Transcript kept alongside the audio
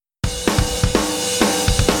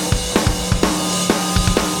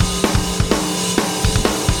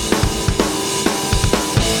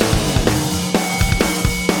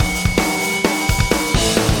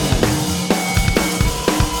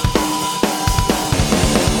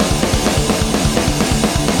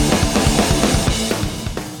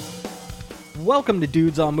Welcome to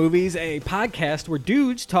Dudes on Movies, a podcast where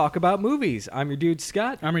dudes talk about movies. I'm your dude,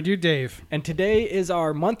 Scott. I'm your dude, Dave. And today is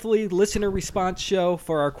our monthly listener response show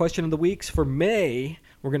for our question of the weeks for May.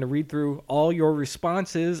 We're going to read through all your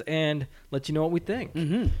responses and let you know what we think.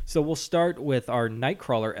 So we'll start with our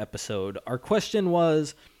Nightcrawler episode. Our question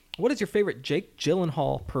was, what is your favorite Jake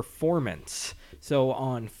Gyllenhaal performance? So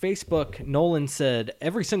on Facebook, Nolan said,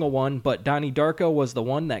 every single one, but Donnie Darko was the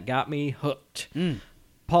one that got me hooked.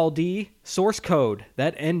 Paul D, Source Code,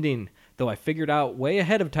 that ending, though I figured out way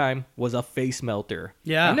ahead of time, was a face melter.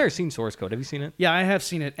 Yeah. I've never seen Source Code. Have you seen it? Yeah, I have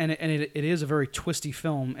seen it, and it is a very twisty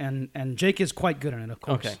film, and Jake is quite good in it, of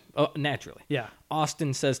course. Okay. Oh, naturally. Yeah.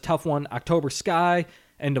 Austin says, tough one, October Sky,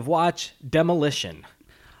 end of watch, Demolition.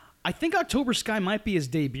 I think October Sky might be his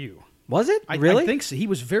debut. Was it? I Really? think so. He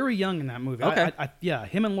was very young in that movie. Okay. Yeah,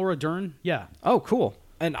 him and Laura Dern, yeah. Oh, cool.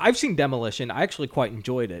 And I've seen Demolition. I actually quite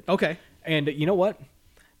enjoyed it. Okay. And you know what?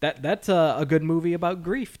 That's a good movie about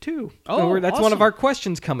grief, too. Oh, So that's one of awesome. our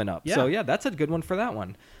questions coming up. Yeah. So, yeah, that's a good one for that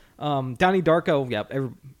one. Donnie Darko, yeah,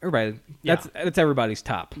 everybody. Yeah. That's everybody's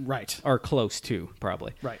top. Right. Or close to,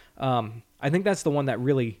 probably. Right. I think that's the one that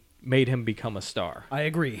really made him become a star. I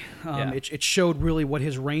agree. Yeah. It showed really what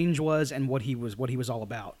his range was and what he was all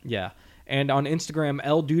about. Yeah. And on Instagram,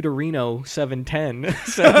 El Duderino710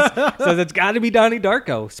 says it's got to be Donnie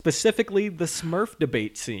Darko, specifically the Smurf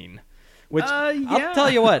debate scene. Which, yeah. I'll tell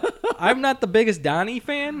you what, I'm not the biggest Donnie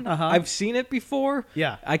fan. Uh-huh. I've seen it before.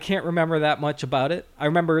 Yeah. I can't remember that much about it. I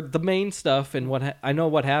remember the main stuff and I know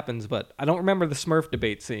what happens, but I don't remember the Smurf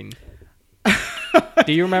debate scene.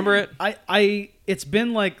 Do you remember it? It's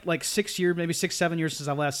been like 6 years, maybe 6-7 years since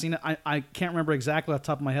I've last seen it. I can't remember exactly off the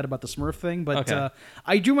top of my head about the Smurf thing, but Okay.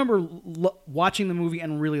 I do remember watching the movie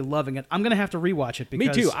and really loving it. I'm gonna have to rewatch it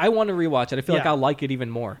because Me too. I want to rewatch it. I feel like Yeah. I'll like it even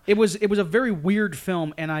more. it was a very weird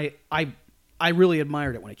film, and I really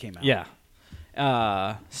admired it when it came out.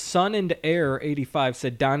 Yeah. Sun and Air 85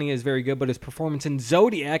 said Donnie is very good, but his performance in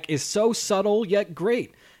Zodiac is so subtle yet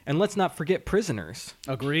great. And let's not forget Prisoners.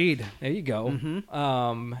 Agreed. There you go.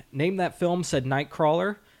 Name That Film said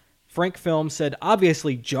Nightcrawler. Frank Film said,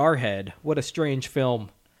 obviously, Jarhead. What a strange film.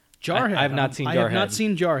 Jarhead. I have not seen Jarhead. I have not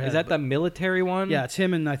seen Jarhead. Is that the military one? Yeah, it's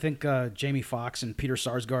him and I think Jamie Foxx and Peter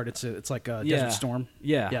Sarsgaard. It's like a Desert Storm.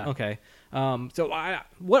 Yeah. Okay.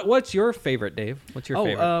 What's your favorite, Dave? What's your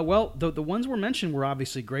favorite? Well, the ones were mentioned were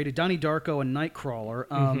obviously great. Donnie Darko and Nightcrawler.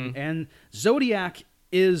 And Zodiac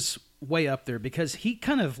is way up there because he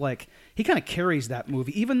kind of carries that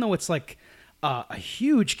movie, even though it's like a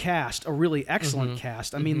huge cast, a really excellent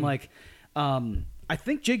cast. I mean, I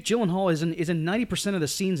think Jake Gyllenhaal is in 90% of the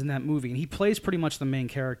scenes in that movie, and he plays pretty much the main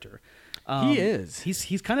character. He is.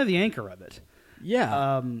 He's kind of the anchor of it.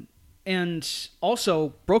 Yeah. And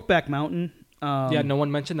also Brokeback Mountain. Yeah, no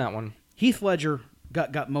one mentioned that one. Heath Ledger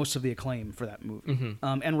got most of the acclaim for that movie,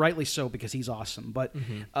 and rightly so because he's awesome. But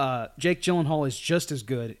Jake Gyllenhaal is just as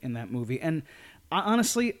good in that movie. And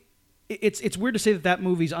honestly, it's weird to say that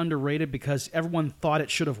movie's underrated because everyone thought it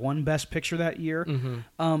should have won Best Picture that year.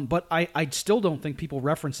 But I still don't think people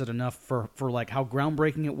reference it enough for like how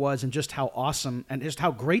groundbreaking it was and just how awesome and just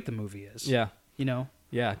how great the movie is. Yeah. You know?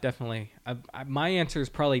 Yeah, definitely. My answer is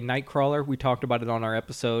probably Nightcrawler. We talked about it on our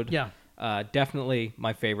episode. Yeah. Definitely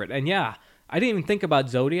my favorite. And yeah, I didn't even think about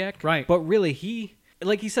Zodiac. Right. But really,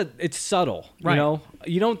 like he said, it's subtle. Right. You know,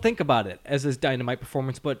 you don't think about it as his dynamite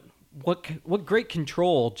performance, but what great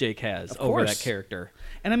control Jake has over that character.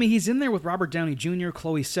 And I mean, he's in there with Robert Downey Jr.,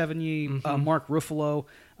 Chloe Sevigny, Mark Ruffalo.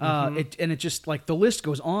 It just like the list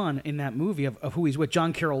goes on in that movie of who he's with.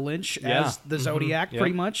 John Carroll Lynch as the Zodiac,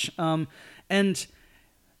 pretty much. And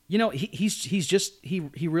you know,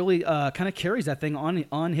 he really kind of carries that thing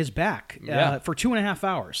on his back for 2.5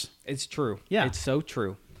 hours. It's true. Yeah. It's so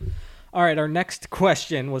true. All right, our next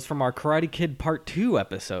question was from our Karate Kid Part 2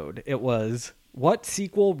 episode. It was, what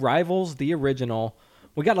sequel rivals the original?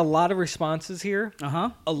 We got a lot of responses here.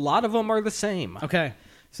 A lot of them are the same. Okay.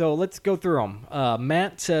 So let's go through them.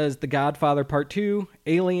 Matt says The Godfather Part 2,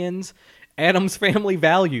 Aliens, Addams Family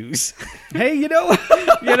Values. Hey, you know,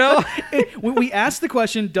 when we asked the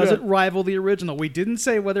question, does Yeah. it rival the original? We didn't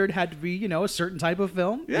say whether it had to be, a certain type of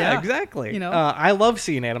film. Yeah, exactly. You know, I love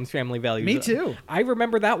seeing Addams Family Values. Me too. I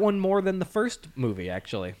remember that one more than the first movie,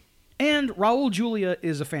 actually. and Raul Julia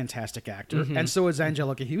is a fantastic actor, and so is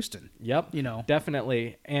Angelica Houston. Yep. You know.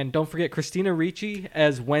 Definitely. And don't forget, Christina Ricci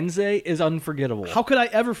as Wednesday is unforgettable. How could I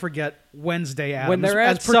ever forget Wednesday Addams When they're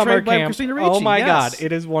at as portrayed summer by camp, Christina Ricci? oh my Yes. God,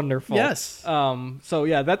 it is wonderful. Yes. So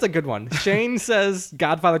yeah, that's a good one. Shane says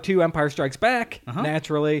Godfather 2, Empire Strikes Back,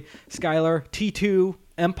 naturally. Skylar, T2,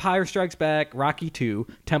 Empire Strikes Back, Rocky 2,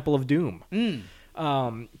 Temple of Doom.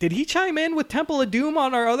 Did he chime in with Temple of Doom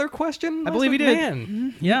on our other question? I believe he did. Man, Mm-hmm.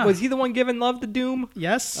 Yeah. Was he the one giving love to Doom?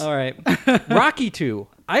 Yes. All right. Rocky 2.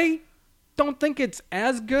 I don't think it's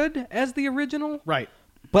as good as the original, Right.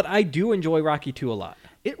 but I do enjoy Rocky 2 a lot.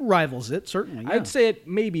 It rivals it, certainly. Yeah. I'd say it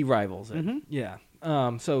maybe rivals it. Yeah.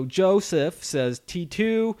 So Joseph says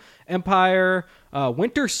T2, Empire,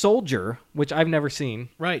 Winter Soldier, which I've never seen.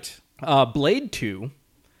 Right. Blade 2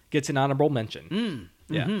 gets an honorable mention.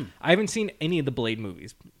 Yeah. I haven't seen any of the Blade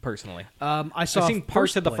movies, personally. I've seen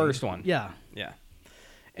parts of the first one. Yeah. Yeah.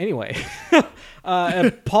 Anyway,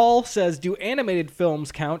 Paul says, do animated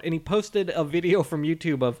films count? And he posted a video from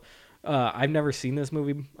YouTube of, I've never seen this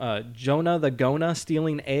movie, Jonah the Gona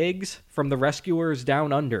stealing eggs from the Rescuers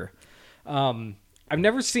Down Under. I've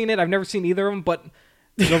never seen it. I've never seen either of them, but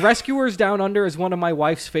The Rescuers Down Under is one of my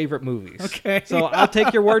wife's favorite movies. Okay. So I'll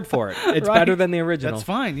take your word for it. It's Right. better than the original. That's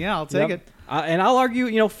fine. Yeah, I'll take Yep. it. And I'll argue,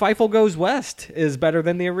 Feifel Goes West is better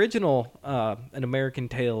than the original An American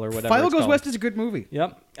Tale or whatever Philo it's Goes called. West is a good movie.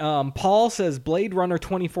 Yep. Paul says Blade Runner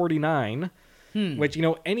 2049, which,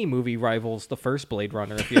 any movie rivals the first Blade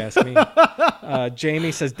Runner, if you ask me.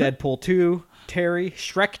 Jamie says Deadpool 2. Terry,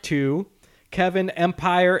 Shrek 2. Kevin,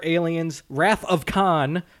 Empire, Aliens, Wrath of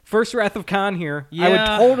Khan. First Wrath of Khan here. I would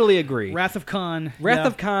Yeah. totally agree. Wrath of Khan. Wrath yeah.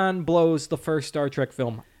 of Khan blows the first Star Trek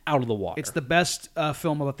film out of the water. It's the best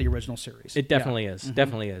film about the original series. It definitely is.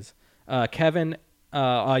 Definitely is. Kevin,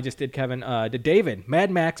 I just did Kevin. David,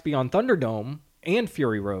 Mad Max Beyond Thunderdome and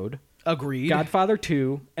Fury Road. Agreed. Godfather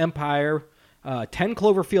 2, Empire, 10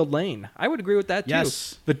 Cloverfield Lane. I would agree with that, too.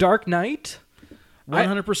 Yes. The Dark Knight.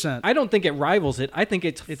 100%. I don't think it rivals it. I think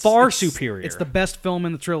it's far superior. It's the best film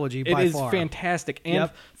in the trilogy by It is far. fantastic. And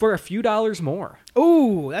Yep. for a few dollars more.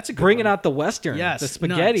 Ooh, that's a good Bringing one. out the Western. Yes, The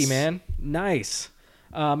spaghetti, nice. man. Nice.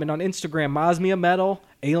 And on Instagram, Mosmia Metal,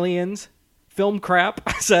 Aliens, Film Crap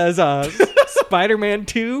says Spider-Man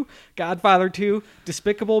 2, Godfather 2,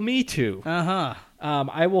 Despicable Me 2. Uh-huh.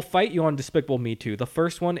 I will fight you on Despicable Me 2. The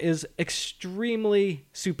first one is extremely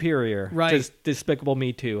superior Right. to Despicable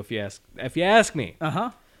Me 2, if you ask me.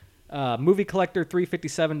 Uh-huh. Movie Collector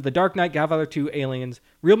 357, The Dark Knight, Godfather 2, Aliens,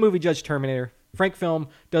 Real Movie Judge Terminator, Frank Film.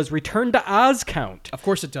 Does Return to Oz count? Of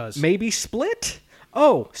course it does. Maybe Split?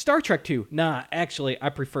 Oh, Star Trek 2. Nah, actually, I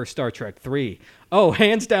prefer Star Trek 3. Oh,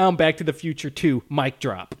 hands down, Back to the Future 2. Mic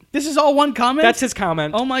drop. This is all one comment? That's his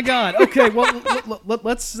comment. Oh my god. Okay, well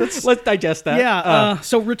let's Let's digest that. Yeah,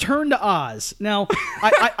 so Return to Oz. Now,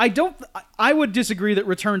 I would disagree that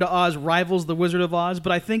Return to Oz rivals The Wizard of Oz,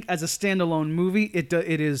 but I think as a standalone movie, it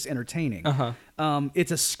is entertaining.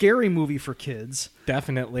 It's a scary movie for kids,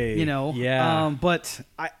 Definitely. Yeah. But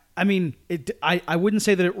I mean, I wouldn't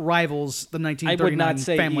say that it rivals the I 1939 would not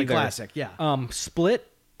say family either. classic. Yeah. Split,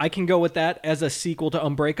 I can go with that as a sequel to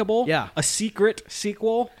Unbreakable. Yeah. A secret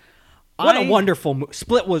sequel. What a wonderful movie.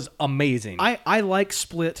 Split was amazing. I like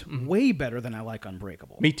Split way better than I like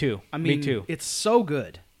Unbreakable. Me too. I mean, Me too. It's so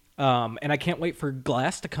good. And I can't wait for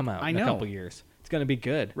Glass to come out in know. a couple years. It's going to be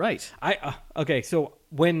good. Right. Okay, so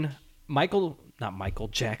when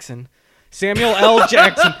Samuel L.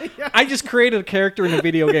 Jackson. I just created a character in a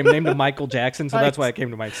video game named him Michael Jackson, so that's why it came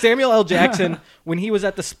to mind. Samuel L. Jackson, when he was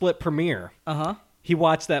at the Split premiere, he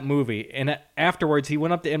watched that movie, and afterwards he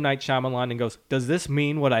went up to M. Night Shyamalan and goes, "Does this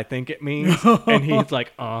mean what I think it means?" And he's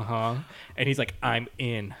like, "Uh-huh." And he's like, "I'm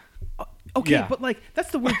in." Okay, Yeah. but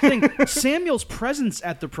that's the weird thing. Samuel's presence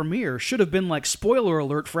at the premiere should have been spoiler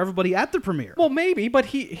alert for everybody at the premiere. Well, maybe, but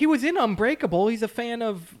he was in Unbreakable. He's a fan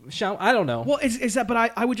of I don't know. Well, is that?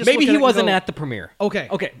 But I would just Maybe look at he it and wasn't go, at the premiere. Okay.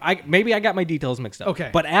 Maybe I got my details mixed up.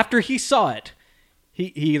 Okay. But after he saw it, he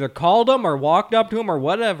either called him or walked up to him or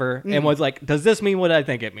whatever and was like, "Does this mean what I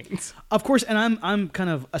think it means?" Of course, and I'm kind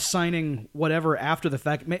of assigning whatever after the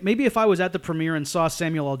fact. Maybe if I was at the premiere and saw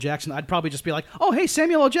Samuel L. Jackson, I'd probably just be like, "Oh, hey,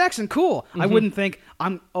 Samuel L. Jackson, cool." I wouldn't think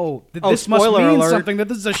this must spoiler mean alert. something, that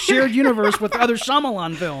this is a shared universe with other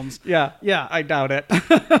Shyamalan films. Yeah. Yeah. I doubt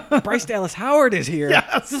it. Bryce Dallas Howard is here.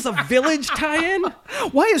 Yes. Is this a Village tie-in?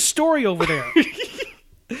 Why is Story over there?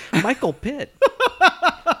 Michael Pitt.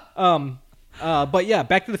 But yeah,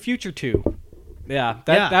 Back to the Future 2. Yeah,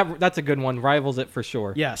 that's a good one. Rivals it for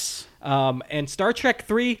sure. Yes. And Star Trek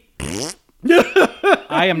 3.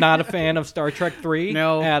 I am not a fan of Star Trek 3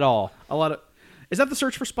 at all. Is that the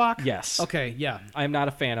Search for Spock? Yes. Okay, yeah. I am not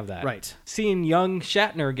a fan of that. Right. Seeing young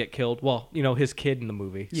Shatner get killed, well, his kid in the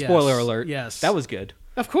movie. Yes. Spoiler alert. Yes. That was good.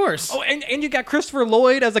 Of course. Oh, and you got Christopher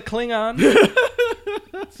Lloyd as a Klingon.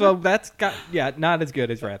 So that's not as good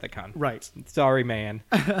as Wrath of Khan. Right. Sorry, man.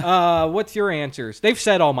 What's your answers? They've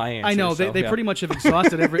said all my answers. I know they pretty much have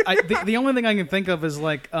exhausted every. The only thing I can think of is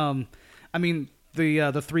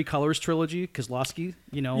the Three Colors trilogy, Kozlowski.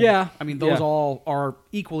 Yeah. I mean, those Yeah. all are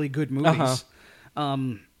equally good movies.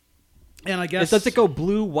 Uh-huh. And I guess Does it go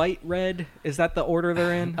blue, white, red? Is that the order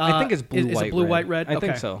they're in? I think it's blue, is white, it blue, red. white, red? I Okay.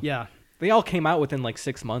 think so. Yeah. They all came out within like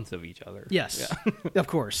 6 months of each other. Yes, Yeah. of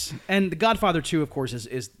course. And The Godfather 2, of course,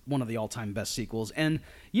 is one of the all-time best sequels. And,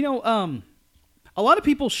 a lot of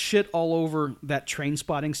people shit all over that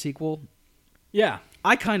Trainspotting sequel. Yeah.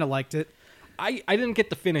 I kind of liked it. I didn't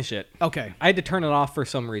get to finish it. Okay. I had to turn it off for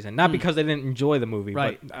some reason. Not because I didn't enjoy the movie,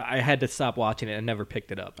 Right. but I had to stop watching it and never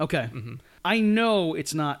picked it up. Okay. I know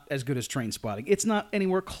it's not as good as Trainspotting. It's not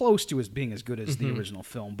anywhere close to being as good as the original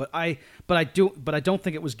film. But I don't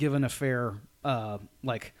think it was given a fair I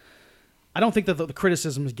don't think that the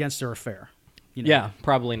criticisms against it are fair. Yeah,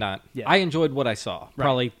 probably not. Yeah. I enjoyed what I saw.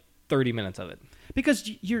 Probably 30 minutes of it.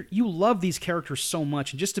 Because you love these characters so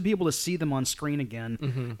much, and just to be able to see them on screen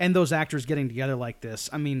again, and those actors getting together like this,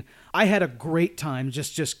 I mean, I had a great time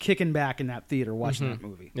just kicking back in that theater watching that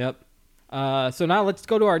movie. Yep. So now let's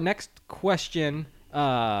go to our next question.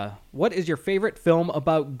 What is your favorite film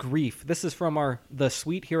about grief? This is from the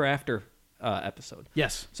Sweet Hereafter episode.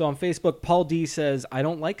 Yes. So on Facebook, Paul D says, I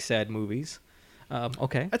don't like sad movies.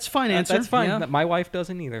 Okay. That's a fine answer. That's fine. Yeah. My wife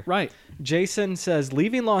doesn't either. Right. Jason says,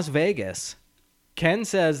 Leaving Las Vegas. Ken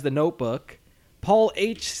says, The Notebook. Paul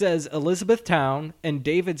H. says, Elizabethtown. And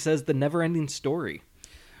David says, The Neverending Story.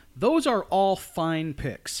 Those are all fine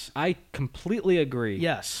picks. I completely agree.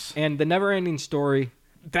 Yes. And The Neverending Story,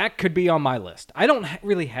 that could be on my list. I don't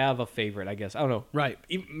really have a favorite, I guess. I don't know. Right.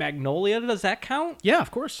 Magnolia, does that count? Yeah,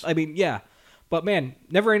 of course. I mean, yeah. But man,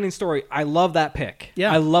 Neverending Story, I love that pick.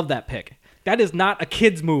 Yeah. I love that pick. That is not a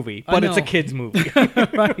kid's movie, but it's a know. kid's movie.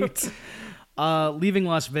 Right. Leaving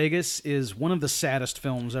Las Vegas is one of the saddest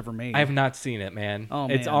films ever made. I have not seen it, man. Oh,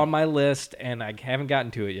 It's man. on my list, and I haven't gotten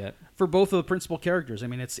to it yet. For both of the principal characters. I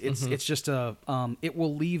mean, it's just it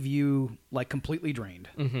will leave you like completely drained.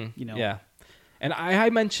 Yeah. And I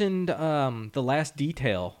mentioned The Last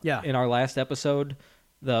Detail Yeah. in our last episode,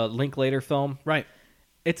 the Linklater film. Right.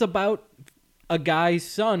 It's about a guy's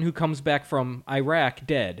son who comes back from Iraq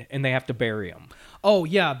dead, and they have to bury him. Oh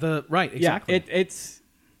yeah, exactly. Yeah,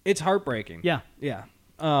 it's heartbreaking. Yeah. Yeah.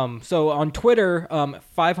 So on Twitter,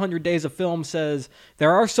 500 Days of Film says,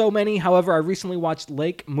 there are so many. However, I recently watched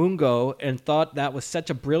Lake Mungo and thought that was such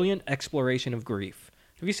a brilliant exploration of grief.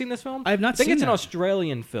 Have you seen this film? I have not I think seen it's an that.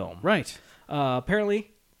 Australian film. Right. Apparently,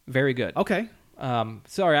 very good. Okay.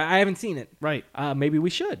 Sorry, I haven't seen it. Right. Maybe we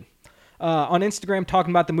should. On Instagram,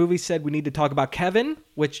 talking about the movie, said we need to talk about Kevin,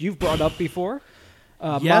 which you've brought up before.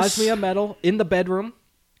 Yes. Mosmia Metal, In the Bedroom.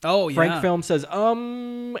 Oh yeah. Frank Film says,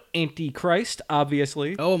 Antichrist,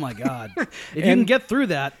 obviously. Oh my God. If you can get through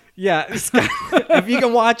that. Yeah, if you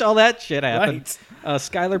can watch all that shit happen. Right.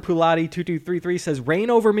 Skylar Pulati 2233 says, Reign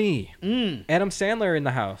Over Me. Adam Sandler in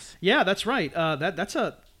the house. Yeah, that's right. That's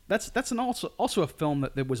also a film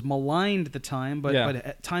that was maligned at the time,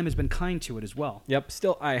 but time has been kind to it as well. Yep,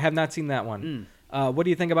 still, I have not seen that one. What do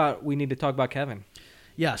you think about, we need to talk about Kevin?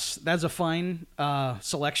 Yes, that's a fine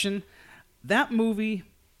selection. That movie,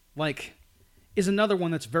 is another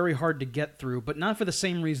one that's very hard to get through, but not for the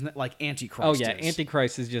same reason that Antichrist. Oh yeah, is.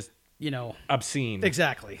 Antichrist is just obscene.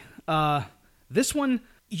 Exactly. This one,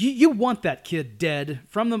 you want that kid dead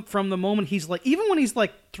from the moment he's even when he's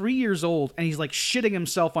 3 years old and he's shitting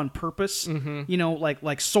himself on purpose.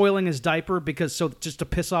 Soiling his diaper just to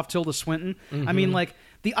piss off Tilda Swinton. I mean,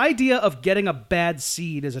 the idea of getting a bad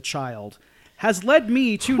seed as a child has led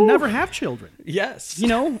me to never have children. Yes.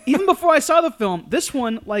 Even before I saw the film, this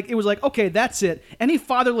one, it was okay, that's it. Any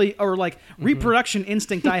fatherly or reproduction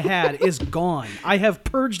instinct I had is gone. I have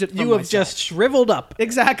purged it from You have myself. just shriveled up.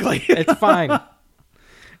 Exactly. It's fine. All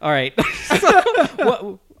right.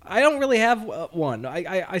 I don't really have one.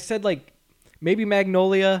 I said maybe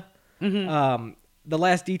Magnolia. The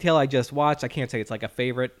Last Detail I just watched. I can't say it's a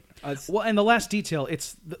favorite. Well, and The Last Detail,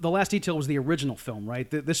 The Last Detail was the original film, right?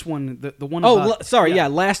 This one, the one. Oh, about, sorry. Yeah.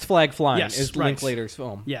 Last Flag Flying Yes, is right. Linklater's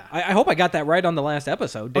film. Yeah. I hope I got that right on the last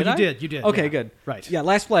episode. Did you I? did. You did. Okay, yeah. good. Right. Yeah,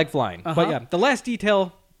 Last Flag Flying. But yeah, The Last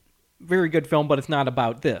Detail, very good film, but it's not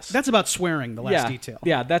about this. That's about swearing, The Last Detail.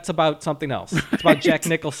 Yeah, that's about something else. It's about Jack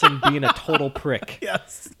Nicholson being a total prick.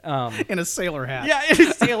 Yes. In a sailor hat. Yeah, in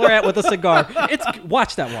a sailor hat with a cigar.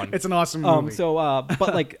 Watch that one. It's an awesome movie.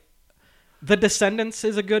 But The Descendants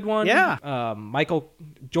is a good one. Yeah.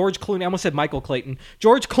 George Clooney. I almost said Michael Clayton.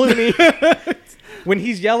 George Clooney, when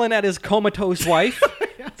he's yelling at his comatose wife,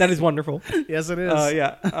 yes. That is wonderful. Yes, it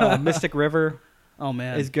is. Mystic River. Oh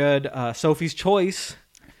man, is good. Sophie's Choice.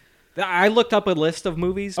 I looked up a list of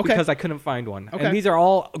movies because I couldn't find one, and these are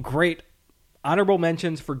all great honorable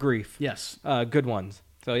mentions for grief. Yes, good ones.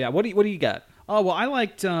 So yeah, what do you got? Oh, well, I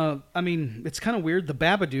liked, it's kind of weird. The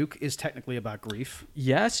Babadook is technically about grief.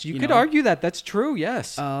 Yes, you could argue that. That's true,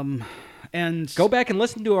 yes. And go back and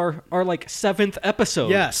listen to our 7th episode.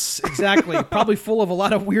 Yes, exactly. Probably full of a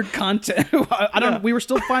lot of weird content. We were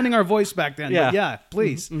still finding our voice back then. Yeah. But yeah,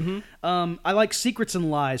 please. Mm-hmm. I like Secrets and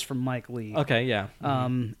Lies from Mike Leigh. Okay, yeah.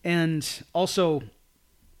 And also,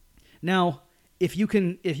 now, if you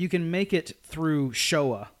can make it through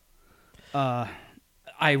Showa,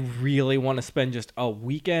 I really want to spend just a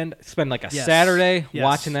weekend, spend like a Saturday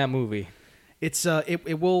watching that movie. It's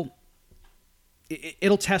it'll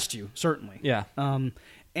test you, certainly. Yeah.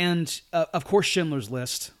 And of course Schindler's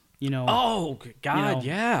List, Oh God,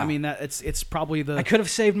 yeah. I mean it's probably the I could have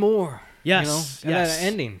saved more. Yes. And that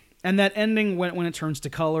ending. And that ending when it turns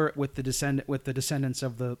to color with the descendants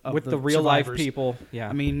of the real life survivors. people. Yeah.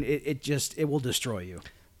 I mean it will destroy you.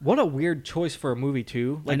 What a weird choice for a movie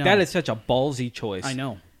too. I know. That is such a ballsy choice. I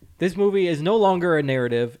know. This movie is no longer a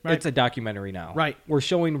narrative. Right. It's a documentary now. Right. We're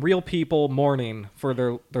showing real people mourning for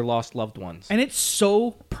their lost loved ones. And it's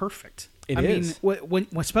so perfect. It I is. mean, when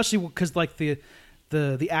especially because like the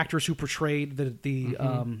actors who portrayed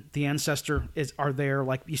the ancestor are there.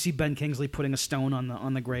 Like you see Ben Kingsley putting a stone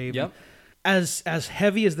on the grave. Yep. As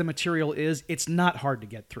heavy as the material is, it's not hard to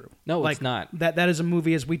get through. No, it's not. That is a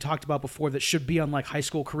movie, as we talked about before, that should be on like high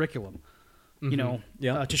school curriculum.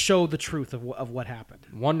 To show the truth of what happened.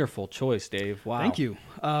 Wonderful choice, Dave. Wow. Thank you.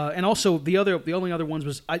 And also the only other ones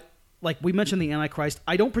was like we mentioned the Antichrist.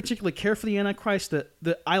 I don't particularly care for the Antichrist.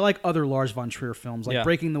 I like other Lars von Trier films like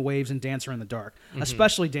Breaking the Waves and Dancer in the Dark,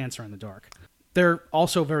 especially Dancer in the Dark. They're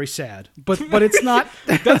also very sad, but it's not.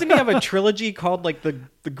 Doesn't he have a trilogy called like the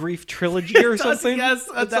Grief Trilogy or something? Yes,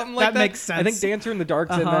 something like that makes sense. I think Dancer in the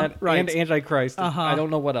Dark's in that, right. and Antichrist. I don't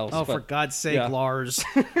know what else. Oh, for God's sake, Lars!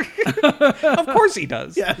 Of course he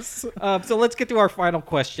does. Yes. So let's get to our final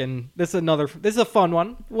question. This is a fun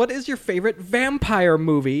one. What is your favorite vampire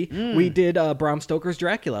movie? We did Bram Stoker's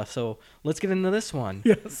Dracula, so let's get into this one.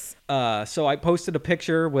 Yes. So I posted a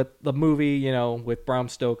picture with the movie, with Bram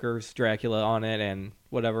Stoker's Dracula on it and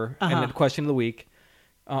whatever, and then the question of the week.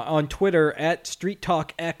 On Twitter,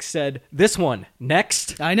 @StreetTalkX said, "This one,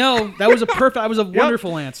 next." I know. That was a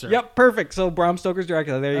wonderful answer. Yep, perfect. So Bram Stoker's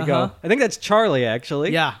Dracula, there you go. I think that's Charlie,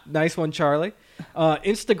 actually. Yeah. Nice one, Charlie.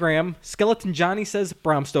 Instagram, Skeleton Johnny says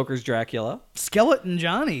Bram Stoker's Dracula. Skeleton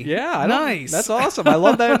Johnny. Yeah. Nice. That's awesome. I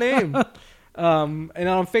love that name. And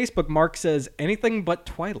on Facebook, Mark says, anything but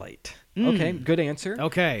Twilight. Okay, good answer.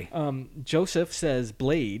 Okay. Joseph says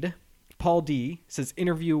Blade. Paul D says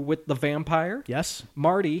Interview with the Vampire. Yes.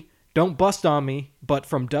 Marty, Don't Bust on Me, but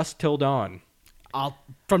From Dusk Till Dawn.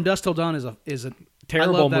 From Dusk Till Dawn is a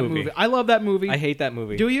terrible I love that movie. I love that movie. I hate that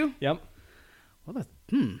movie. Do you? Yep. Well,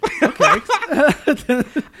 okay.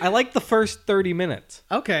 I like the first 30 minutes.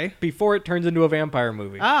 Okay. Before it turns into a vampire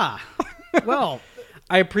movie. Well.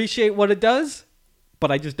 I appreciate what it does,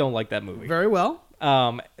 but I just don't like that movie. Very well.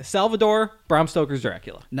 Salvador, Bram Stoker's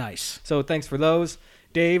Dracula. Nice. So thanks for those.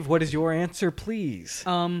 Dave, what is your answer, please?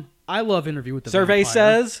 I love Interview with the Survey Vampire.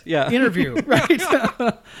 says, yeah. Interview, right?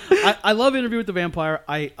 I love Interview with the Vampire.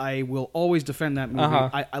 I will always defend that movie.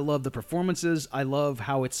 I love the performances. I love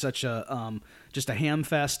how it's such a just a ham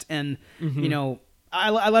fest, and I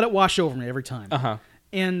let it wash over me every time.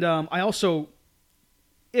 And I also,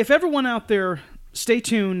 if everyone out there, stay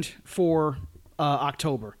tuned for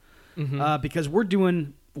October, because we're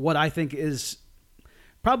doing what I think is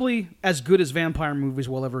probably as good as vampire movies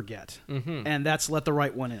will ever get, and that's Let the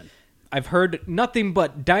Right One In. I've heard nothing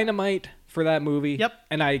but dynamite for that movie. Yep.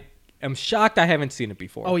 And I am shocked I haven't seen it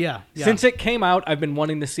before. Oh, yeah. Since it came out, I've been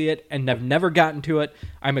wanting to see it, and I've never gotten to it.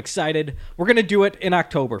 I'm excited. We're going to do it in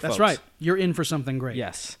October, folks. That's right. You're in for something great.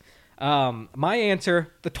 Yes. My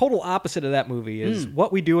answer, the total opposite of that movie, is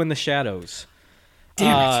What We Do in the Shadows.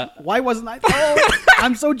 Damn it. Why wasn't I? Oh,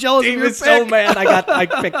 I'm so jealous of your pick. so mad I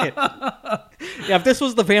picked it. Yeah, if this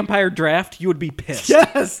was the vampire draft, you would be pissed.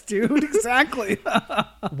 Yes, dude, exactly.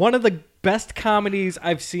 One of the best comedies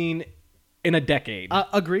I've seen in a decade.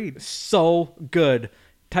 Agreed. So good.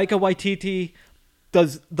 Taika Waititi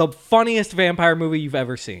does the funniest vampire movie you've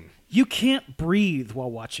ever seen. You can't breathe while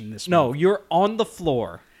watching this movie. No, you're on the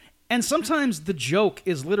floor. And sometimes the joke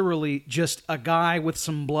is literally just a guy with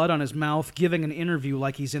some blood on his mouth giving an interview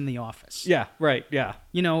like he's in the office. Yeah, right, yeah.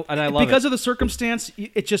 You know, and I love because of the circumstance,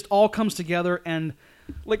 it just all comes together. And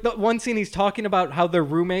like the one scene he's talking about how they're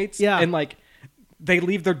roommates, and like they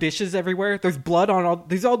leave their dishes everywhere. There's blood on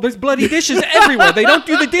there's bloody dishes everywhere. They don't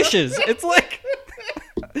do the dishes. It's like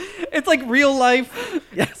real life.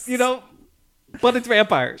 Yes. You know, but it's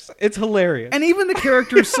vampires. It's hilarious. And even the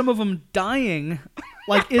characters, some of them dying,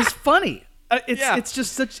 like, is funny. It's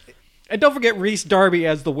just such. And don't forget Rhys Darby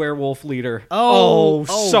as the werewolf leader. Oh,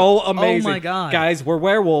 so amazing. Oh my God. Guys, we're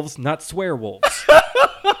werewolves, not swearwolves.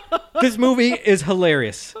 This movie is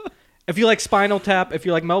hilarious. If you like Spinal Tap, if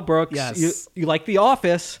you like Mel Brooks, Yes. you like The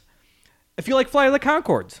Office, if you like Flight of the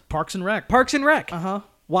Conchords, Parks and Rec. Parks and Rec, Uh-huh.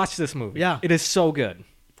 watch this movie. Yeah. It is so good.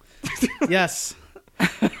 Yes.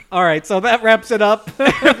 All right, so that wraps it up.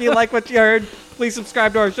 If you like what you heard, please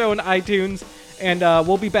subscribe to our show on iTunes. And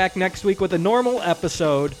we'll be back next week with a normal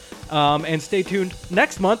episode. And stay tuned.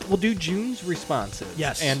 Next month, we'll do June's responses.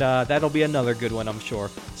 Yes. And that'll be another good one, I'm sure.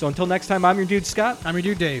 So until next time, I'm your dude, Scott. I'm your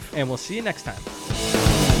dude, Dave. And we'll see you next time.